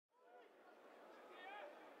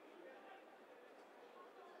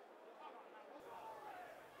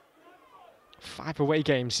5 away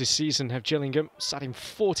games this season have Gillingham, sat in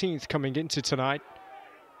 14th coming into tonight.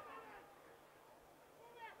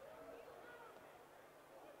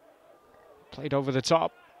 Played over the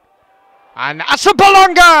top. And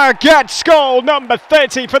Asabalonga gets goal number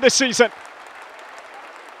 30 for the season.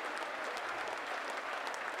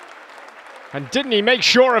 And didn't he make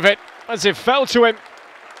sure of it as it fell to him.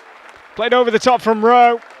 Played over the top from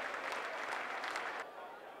Rowe.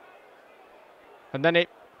 And then it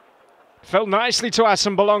fell nicely to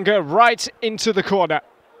Asabalonga right into the corner.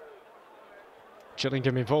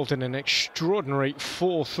 Gillingham involved in an extraordinary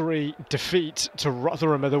 4-3 defeat to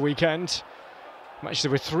Rotherham at the weekend. Match they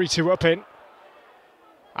were 3-2 up in.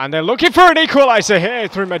 And they're looking for an equaliser here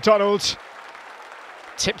through McDonald.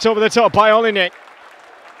 Tipped over the top by Olinik.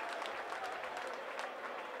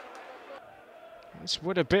 This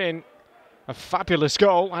would have been a fabulous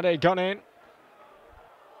goal had it gone in.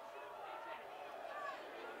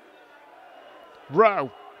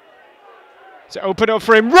 Rowe. It's open up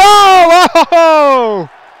for him. Rowe! Oh!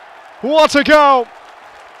 What a goal!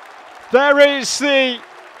 There is the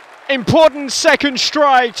important second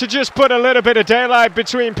strike to just put a little bit of daylight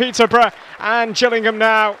between Peterborough and Gillingham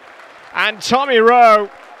now. And Tommy Rowe,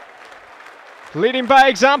 leading by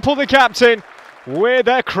example, the captain, with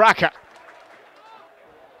a cracker.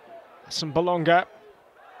 Asabalonga.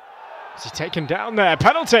 Is he taken down there?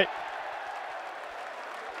 Penalty.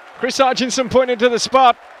 Chris Archinson pointed to the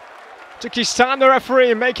spot. Took his time, the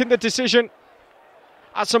referee, in making the decision.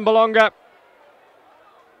 Asabalonga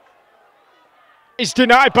is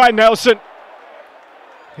denied by Nelson,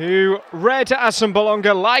 who read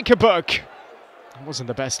Asabalonga like a book. It wasn't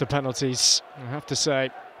the best of penalties, I have to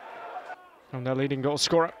say, from their leading goal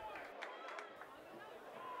scorer.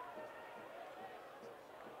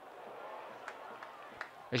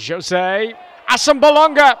 Jose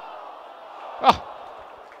Asabalonga. Oh,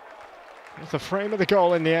 with the frame of the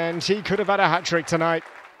goal in the end, he could have had a hat-trick tonight.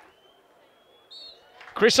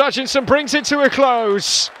 Chris Archinson brings it to a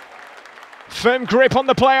close. Firm grip on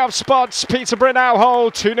the playoff spots. Peterborough now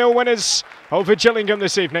hold 2-0 winners over Gillingham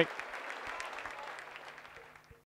this evening.